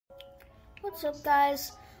What's up,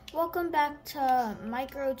 guys? Welcome back to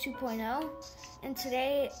Micro 2.0, and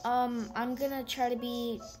today I'm gonna try to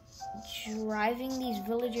be driving these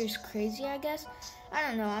villagers crazy, I guess. I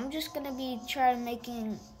don't know, I'm just gonna be trying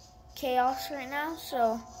making chaos right now,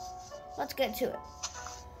 so let's get to it.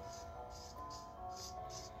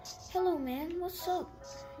 Hello, man, what's up?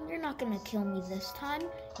 You're not gonna kill me this time.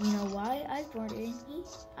 You know why? I've already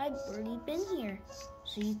been here,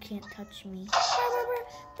 so you can't touch me.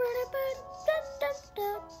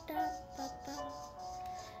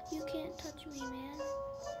 You can't touch me, man.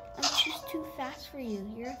 I'm just too fast for you.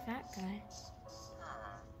 You're a fat guy.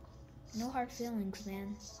 No hard feelings,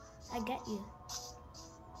 man. I get you.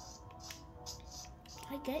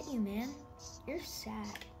 I get you, man. You're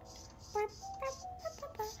sad.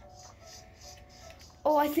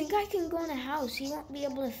 Oh, I think I can go in a house. He won't be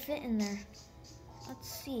able to fit in there. Let's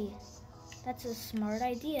see. That's a smart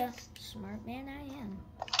idea. Smart man I am.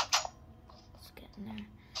 Let's get in there.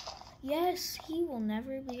 Yes, he will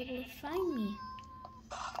never be able to find me.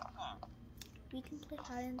 We can play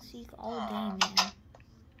hide and seek all day, man.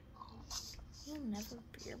 He'll never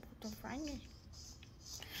be able to find me.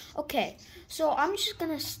 Okay, so I'm just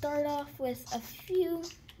gonna start off with a few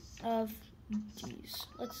of these.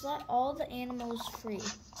 Let's let all the animals free.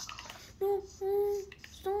 No,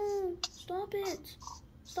 stop it.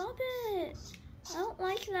 Stop it. I don't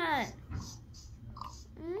like that.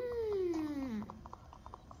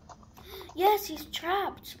 Yes, he's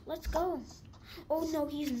trapped. Let's go. Oh, no,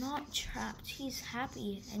 he's not trapped. He's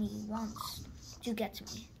happy and he wants to get to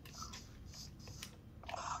me.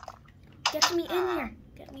 Get me in here.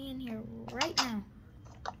 Get me in here right now.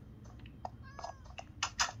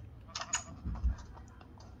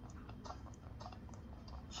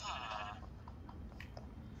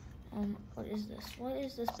 What is this? What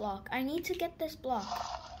is this block? I need to get this block.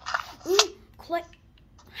 Ooh,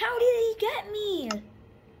 how did he get me?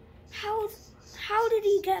 How did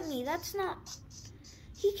he get me? That's not...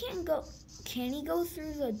 He can't go... Can he go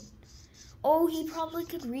through the... Oh, he probably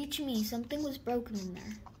could reach me. Something was broken in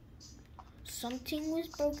there. Something was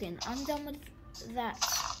broken. I'm done with that.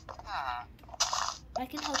 I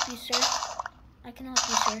can help you, sir. I can help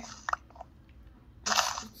you, sir.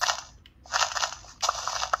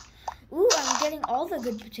 Ooh, I'm getting all the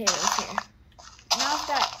good potatoes here. Now if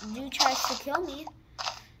that dude tries to kill me,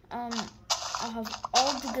 I'll have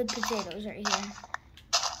all the good potatoes right here.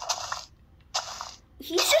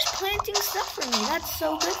 He's just planting stuff for me. That's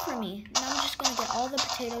so good for me. And I'm just going to get all the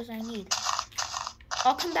potatoes I need.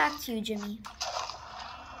 I'll come back to you, Jimmy.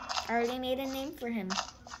 I already made a name for him.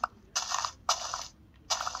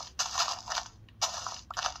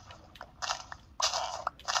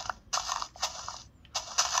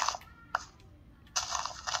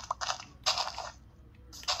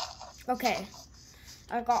 Okay,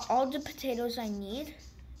 I got all the potatoes I need,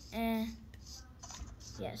 and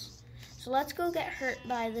yes. So let's go get hurt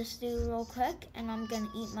by this dude real quick, and I'm gonna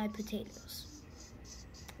eat my potatoes.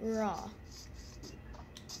 Raw.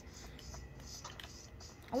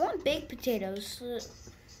 I want baked potatoes.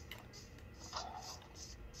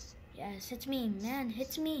 Yes, hits me, man,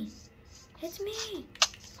 hits me. Hits me.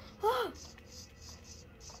 Oh!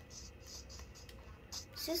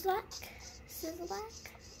 Sizzlack, sizzlack.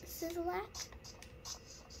 Sizzlack.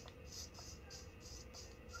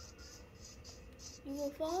 You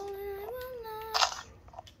will fall and I will not.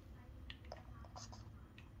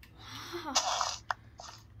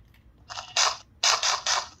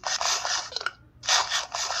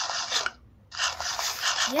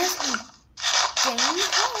 Yes, gain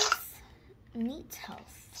health. Meat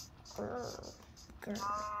health. Grr.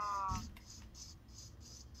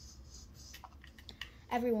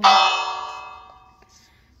 Everyone.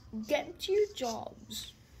 Get to your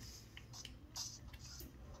jobs.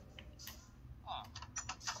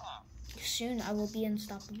 Soon I will be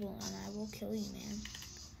unstoppable and I will kill you, man.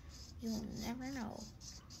 You will never know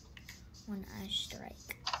when I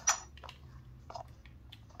strike.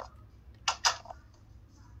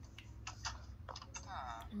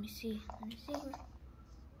 Let me see where.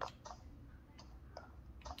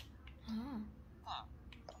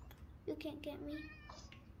 You can't get me.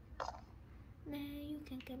 Man, you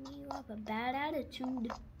can't get me. You have a bad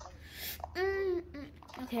attitude.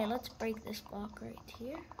 Okay, let's break this block right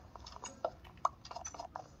here.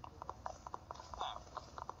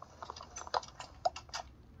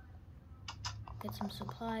 Get some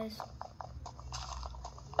supplies.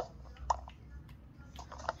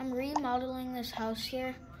 I'm remodeling this house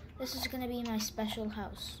here. This is gonna be my special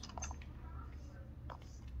house.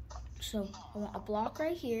 So I want a block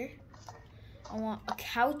right here. I want a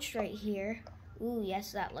couch right here. Ooh,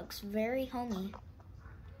 yes, that looks very homey.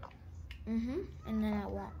 And then I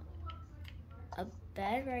want a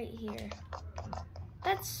bed right here.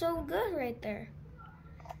 That's so good right there.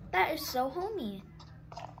 That is so homey.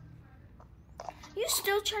 You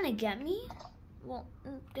still trying to get me? Well,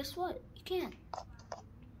 guess what? You can't.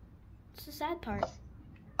 It's the sad part.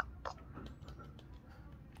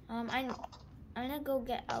 I'm gonna go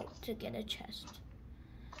get out to get a chest.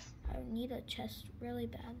 I need a chest really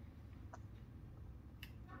bad.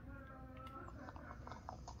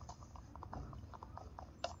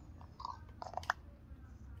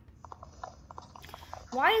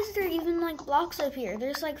 Why is there even like blocks up here?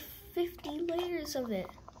 There's like 50 layers of it.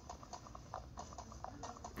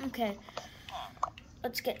 Okay,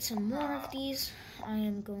 let's get some more of these. I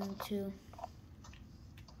am going to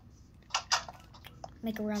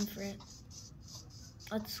make a run for it.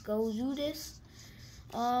 Let's go do this.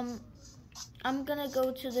 I'm gonna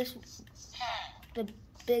go to the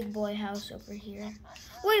big boy house over here.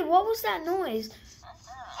 Wait, what was that noise?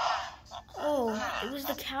 Oh, it was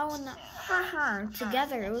the cow and the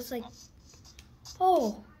together. It was like,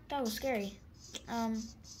 oh, that was scary.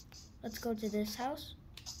 Let's go to this house.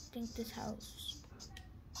 I think this house.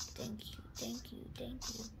 Thank you, thank you, thank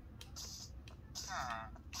you.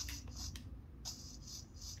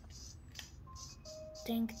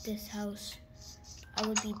 Think this house. I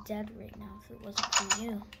would be dead right now if it wasn't for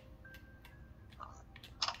you.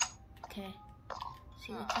 Okay,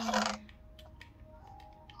 see what's in here.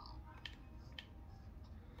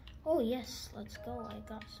 Oh yes, let's go. I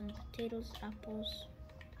got some potatoes, apples,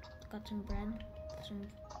 got some bread, some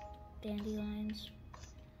dandelions,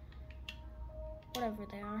 whatever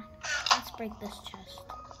they are. Let's break this chest.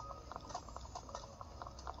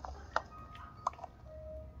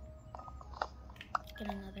 Get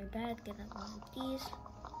another bed, get one of these,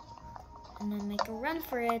 and then make a run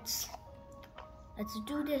for it. Let's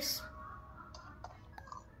do this.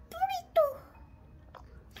 Burrito!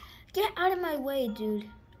 Get out of my way, dude.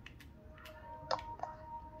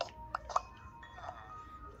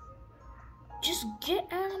 Just get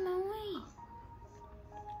out of my way.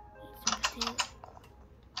 Eat some potatoes.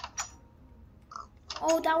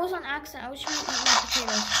 Oh, that was on accident. I was trying to eat my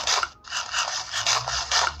potatoes.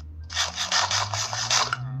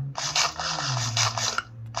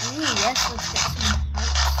 Ooh, yes, let's get some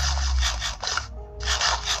hearts.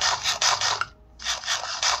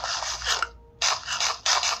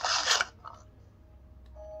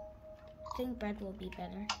 I think bread will be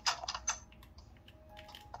better.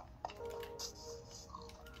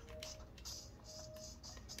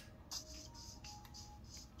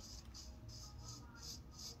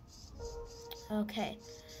 Okay,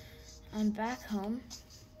 I'm back home.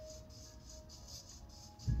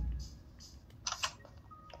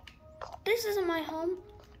 This isn't my home.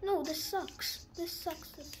 No, this sucks. This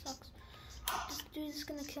sucks, this sucks. This dude is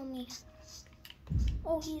gonna kill me.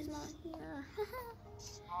 Oh, he's not here.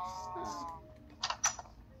 Oh.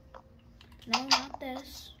 No, not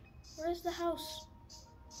this. Where's the house?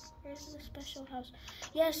 Where's the special house?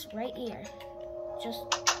 Yes, right here.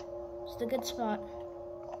 It's the good spot.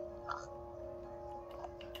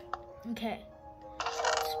 Okay,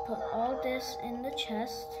 let's put all this in the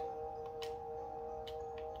chest.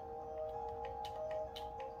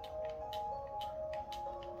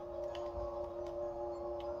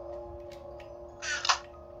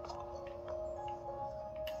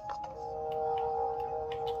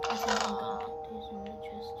 I think I'm gonna put these in the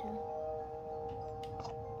chest too.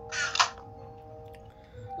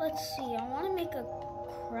 Let's see, I want to make a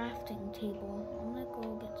crafting table. I'm gonna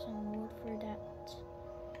go get some wood for that.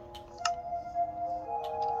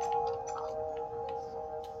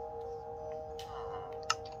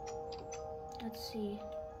 Let's see.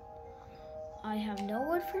 I have no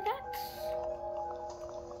wood for that.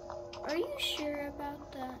 Are you sure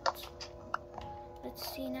about that? Let's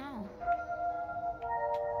see now.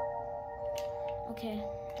 Okay,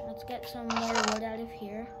 let's get some more wood out of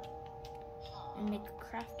here and make a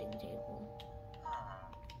crafting table.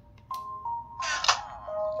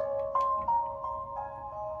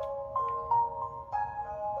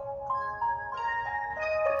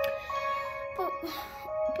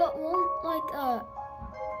 But won't like a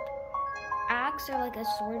axe or like a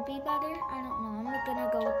sword be better? I don't know. I'm gonna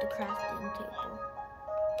go with the crafting table.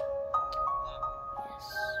 Yes.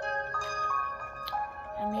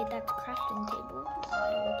 I made that crafting table. I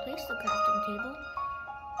will place the crafting table.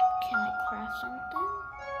 Can I craft something?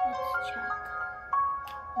 Let's check.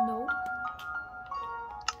 Nope.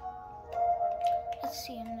 Let's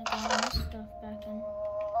see. I'm gonna get all this stuff back in.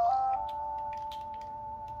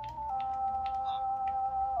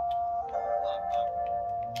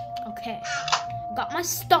 Okay, Got my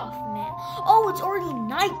stuff, man. Oh, it's already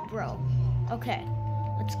night, bro. Okay,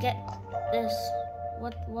 let's get this.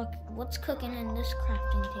 What's cooking in this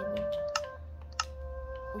crafting table?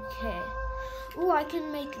 Okay. Ooh, I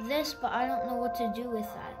can make this, but I don't know what to do with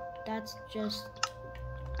that. That's just,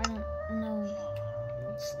 I don't know.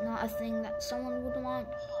 It's not a thing that someone would want.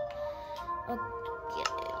 Okay,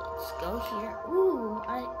 let's go here. Ooh,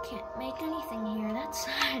 I can't make anything here. That's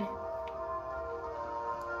sad.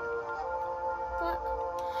 But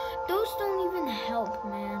those don't even help,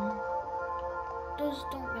 man. Those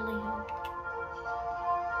don't really help.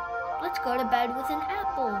 Let's go to bed with an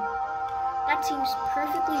apple. That seems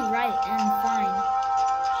perfectly right and fine.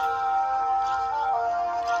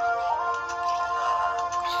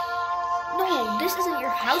 No, this isn't your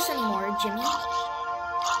house anymore, Jimmy.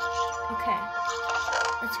 Okay,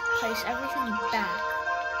 let's place everything back.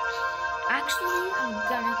 Actually, I'm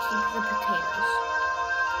gonna keep the potatoes.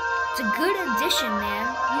 It's a good addition, man.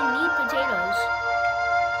 You need potatoes.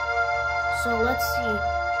 So let's see.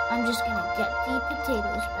 I'm just gonna get the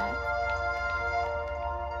potatoes back.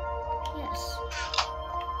 Yes.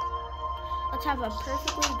 Let's have a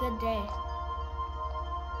perfectly good day.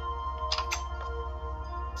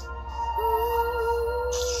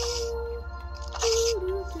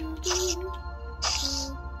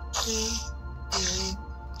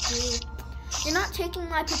 You're not taking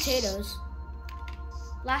my potatoes.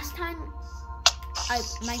 Last time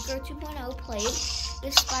Micro 2.0 played,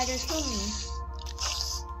 this spider killed me.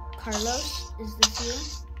 Carlos, is this you?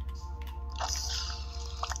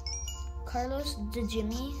 Carlos the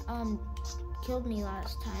Jimmy killed me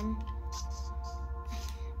last time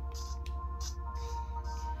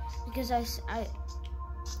because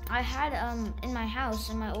I had in my house,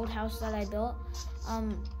 in my old house that I built,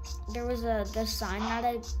 there was the sign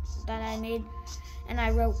that I made, and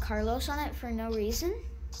I wrote Carlos on it for no reason,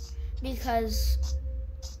 because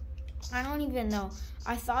I don't even know.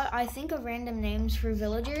 I think of random names for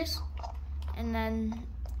villagers, and then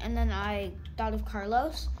I thought of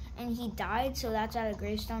Carlos, and he died, so that's at a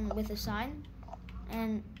gravestone with a sign,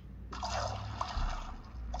 and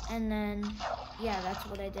then yeah, that's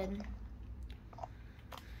what I did.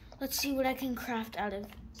 Let's see what I can craft out of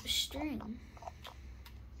string.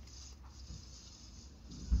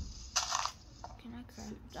 Can I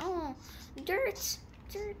craft? Oh, dirt.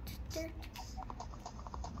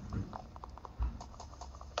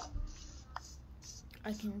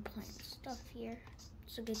 I can plant stuff here.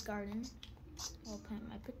 It's a good garden. I'll plant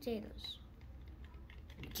my potatoes.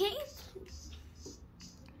 Can't you?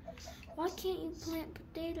 Why can't you plant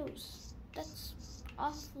potatoes? That's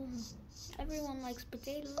awful. Everyone likes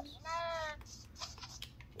potatoes.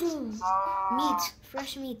 Ooh, meat,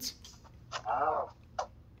 fresh meat.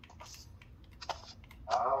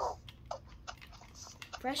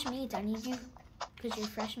 Fresh meat, I need you, because you're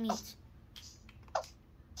fresh meat.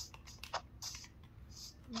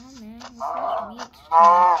 Come on, man, you're fresh meat.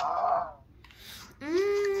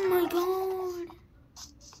 My God.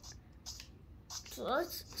 So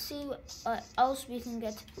let's see what else we can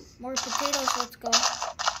get. More potatoes, let's go.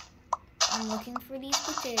 I'm looking for these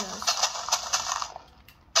potatoes.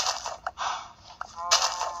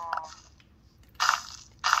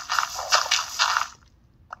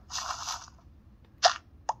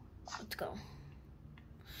 Let's go.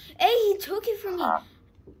 Hey, he took it from me.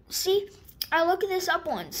 See, I looked this up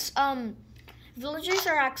once. Villagers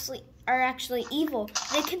are actually evil.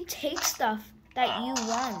 They can take stuff that you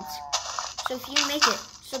want. So if you make it,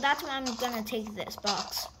 so that's why I'm gonna take this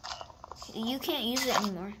box. You can't use it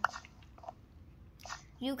anymore.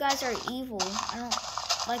 You guys are evil. I don't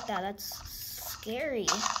like that. That's scary.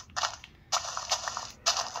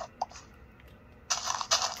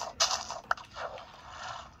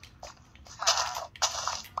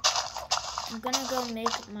 I'm gonna go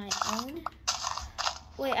make my own.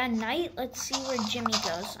 Wait, at night, let's see where Jimmy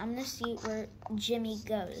goes. I'm gonna see where Jimmy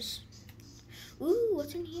goes. Ooh,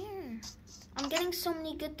 what's in here? I'm getting so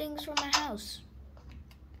many good things for my house.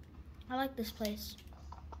 I like this place.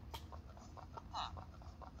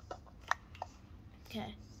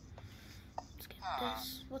 Okay, let's get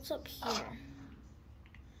this. What's up here?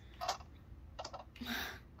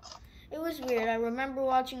 It was weird. I remember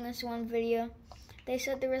watching this one video. They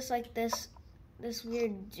said there was like this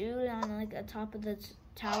weird dude on like the top of the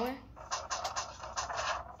tower.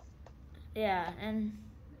 Yeah, and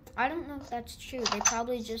I don't know if that's true. They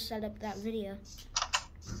probably just set up that video.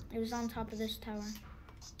 It was on top of this tower.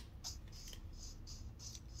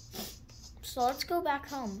 So let's go back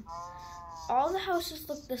home. All the houses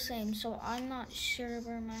look the same, so I'm not sure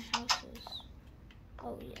where my house is.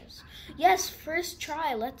 Oh, yes. Yes, first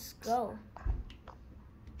try. Let's go.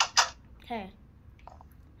 Okay.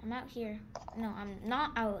 I'm out here. No, I'm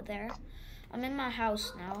not out there. I'm in my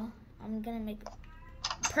house now. I'm gonna make a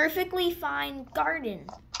perfectly fine garden.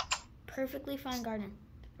 Perfectly fine garden.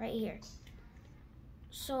 Right here.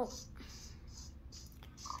 So,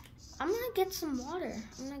 I'm gonna get some water.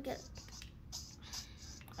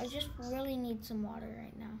 I just really need some water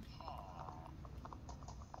right now.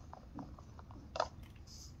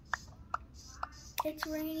 It's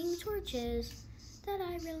raining torches that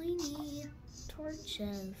I really need.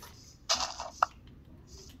 Torches.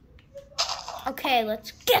 Okay,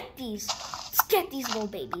 let's get these. Let's get these little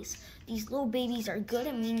babies. These little babies are good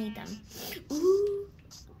and we need them. Ooh.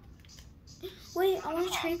 Wait, I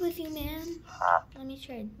want to trade with you, man. Let me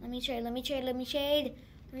trade.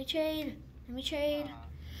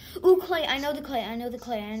 Ooh, clay. I know the clay.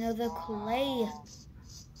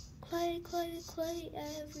 Clay,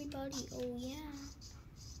 everybody. Oh, yeah.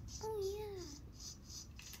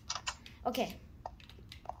 Okay.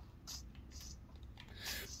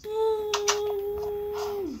 Boom.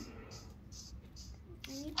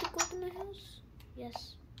 I need to go to my house.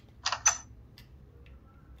 Yes.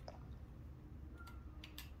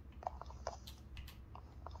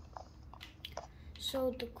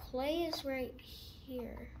 So the clay is right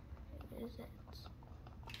here. Is it?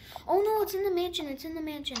 Oh no, it's in the mansion.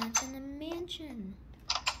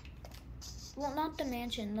 Well, not the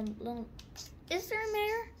mansion. Is there a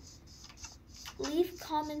mayor? Leave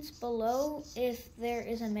comments below if there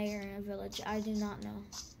is a mayor in a village. I do not know.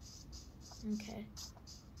 Okay.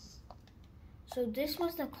 So this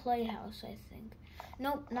was the clay house, I think.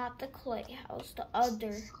 Nope, not the clay house. The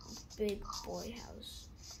other big boy house.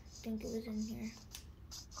 I think it was in here.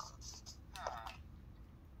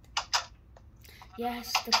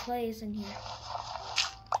 Yes, the clay is in here.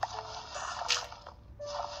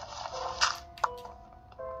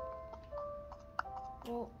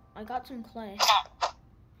 Well, I got some clay.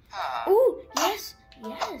 Ooh, yes.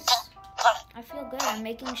 I feel good. I'm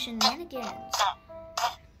making shenanigans.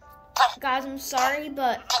 Guys, I'm sorry,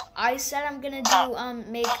 but I said I'm gonna do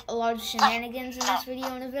make a lot of shenanigans in this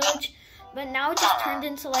video in a village, but now it just turned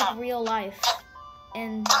into like real life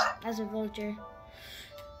and as a villager.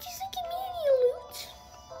 Does it give me any loot?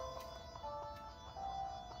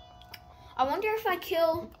 I wonder if I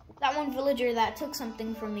kill that one villager that took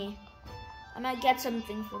something from me. I might get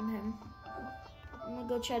something from him. I'm gonna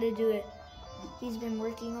go try to do it. He's been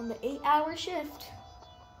working on the 8-hour shift.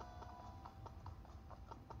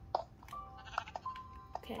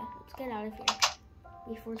 Okay, let's get out of here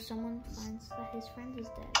before someone finds that his friend is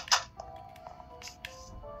dead.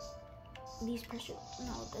 These pressure,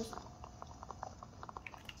 no, it doesn't.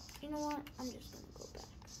 You know what? I'm just gonna go back.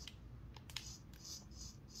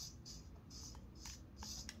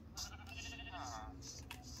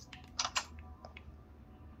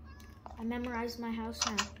 I memorized my house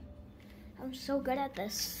now. I'm so good at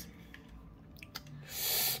this.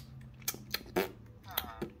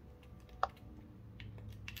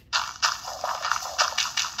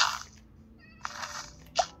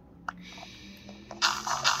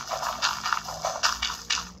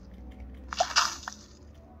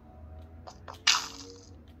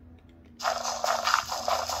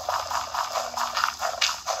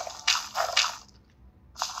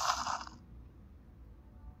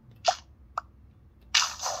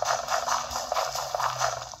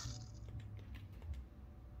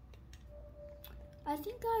 I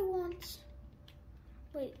think I want,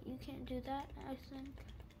 wait, you can't do that, I think.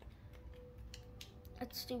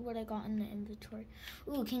 Let's see what I got in the inventory.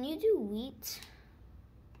 Ooh, can you do wheat?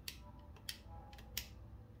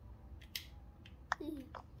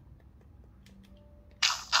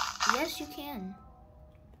 Yes, you can.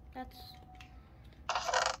 Let's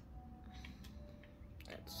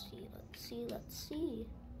see.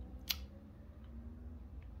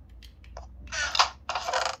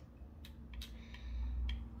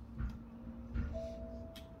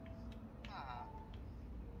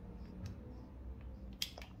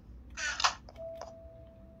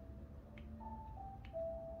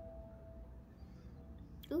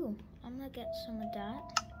 Ooh, I'm gonna get some of that.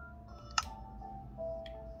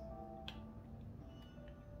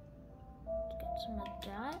 Let's get some of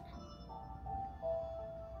that.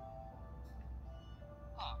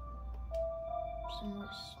 Some more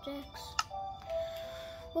sticks.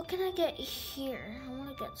 What can I get here? I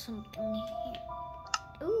wanna get something here.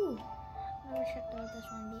 Ooh, I never checked out this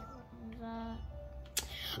one before.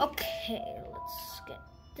 Okay, let's get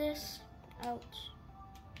this out.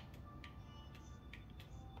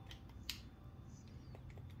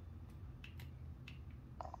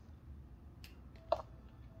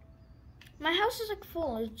 My house is like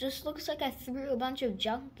full. It just looks like I threw a bunch of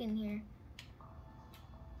junk in here.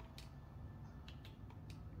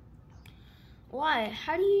 Why?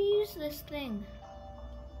 How do you use this thing?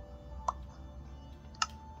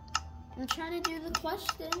 I'm trying to do the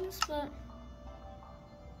questions, but...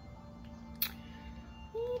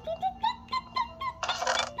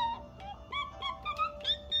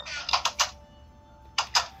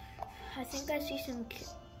 I think I see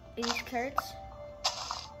these carrots.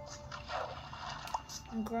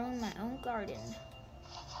 I'm growing my own garden.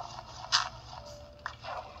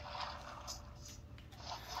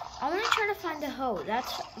 I want to try to find a hoe.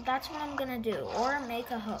 That's what I'm gonna do, or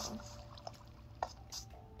make a hoe.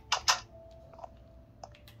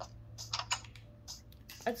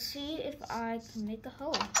 Let's see if I can make a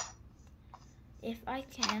hoe. If I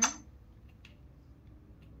can.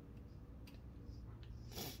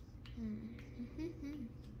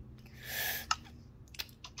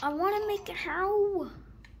 I want to make a hoe.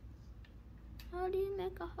 How do you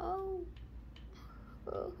make a hoe?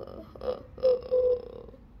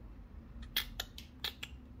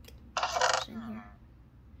 What's in here?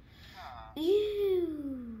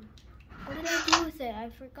 Ew. What did I do with it? I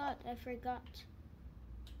forgot.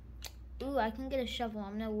 Ooh, I can get a shovel.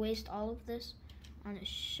 I'm gonna waste all of this on a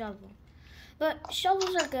shovel. But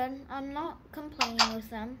shovels are good. I'm not complaining with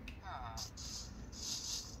them.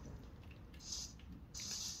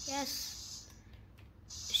 Yes.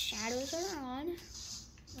 Shadows are on.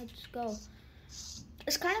 Let's go.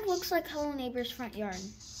 This kind of looks like Hello Neighbor's front yard.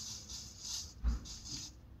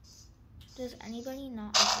 Does anybody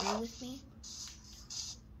not agree with me?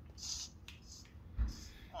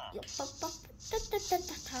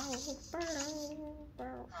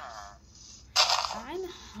 I'm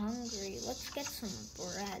hungry. Let's get some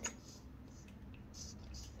bread.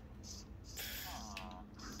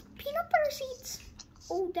 Peanut butter seeds.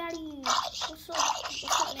 Oh, Daddy. What's up,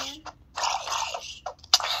 man?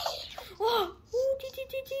 Oh.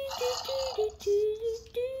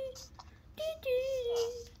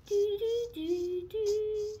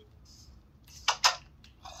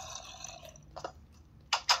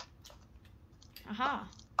 Aha.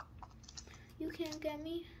 You can't get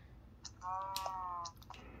me.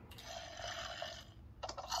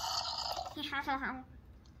 You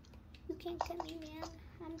can't get me, man.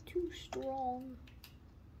 I'm too strong.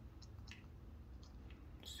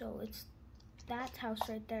 So it's that house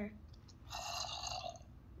right there.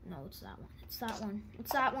 No, it's that one. It's that one.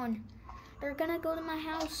 It's that one. They're gonna go to my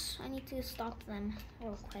house. I need to stop them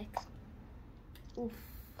real quick. Oof.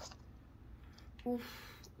 Oof.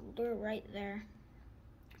 They're right there.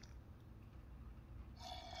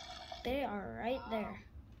 They are right there.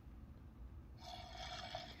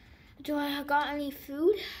 Do I got any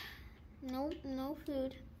food? Nope, no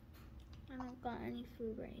food. I don't got any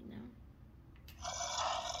food right now.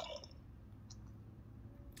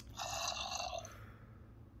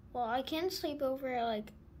 Well, I can sleep over at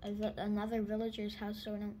like another villager's house,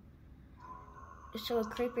 so a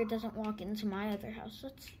creeper doesn't walk into my other house.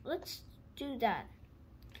 Let's do that.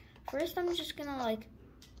 First, I'm just gonna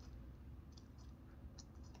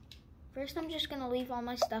leave all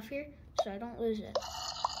my stuff here so I don't lose it.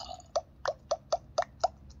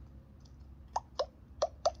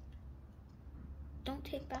 Don't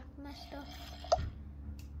take back my stuff.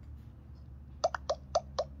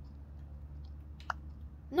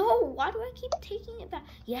 No, why do I keep taking it back?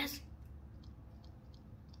 Yes.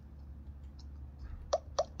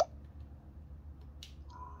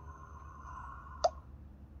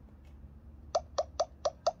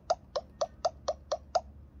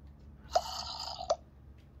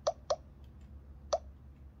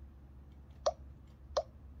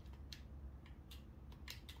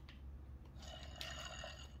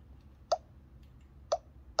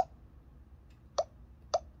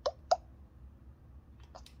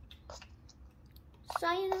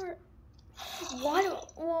 Sayonara. Why?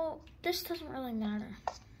 Well, this doesn't really matter.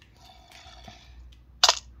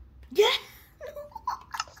 Yeah.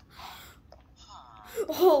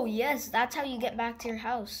 Oh yes, that's how you get back to your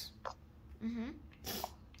house.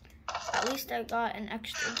 At least I got an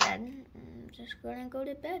extra bed. I'm just gonna go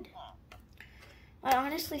to bed. I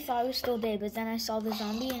honestly thought it was still day, but then I saw the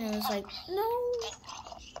zombie and it was like, no.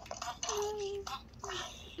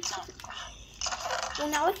 Well,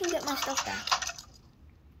 now I can get my stuff back.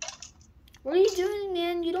 What are you doing,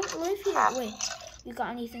 man? You don't live here. Wait, you got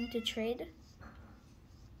anything to trade?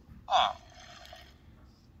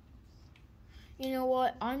 You know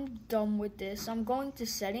what? I'm done with this. I'm going to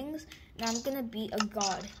settings, and I'm gonna be a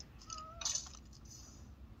god.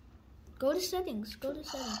 Go to settings. Go to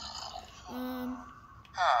settings.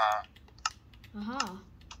 Aha.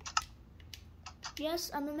 Yes,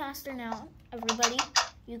 I'm a master now. Everybody,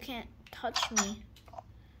 you can't touch me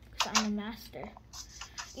because I'm a master.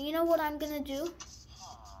 You know what I'm gonna do?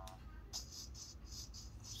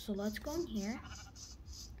 So let's go in here.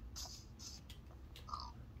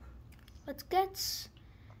 Let's get,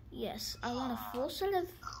 yes, I want a full set of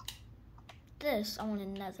this. I want a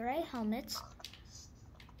netherite helmet.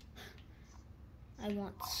 I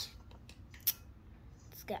want,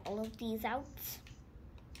 let's get all of these out.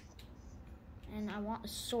 And I want a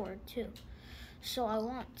sword too. So I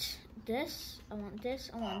want this, I want this,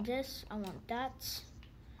 I want this, I want that,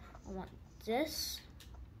 I want this.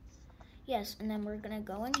 Yes, and then we're gonna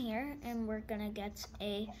go in here and we're gonna get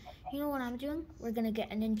a, you know what I'm doing? We're gonna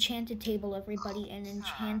get an enchanted table, everybody, an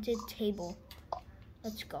enchanted table.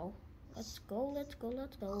 Let's go. Let's go, let's go,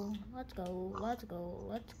 let's go, let's go, let's go,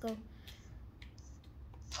 let's go.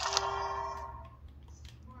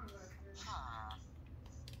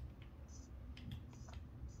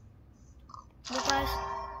 Well guys,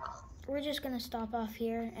 we're just gonna stop off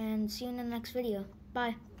here and see you in the next video.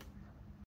 Bye.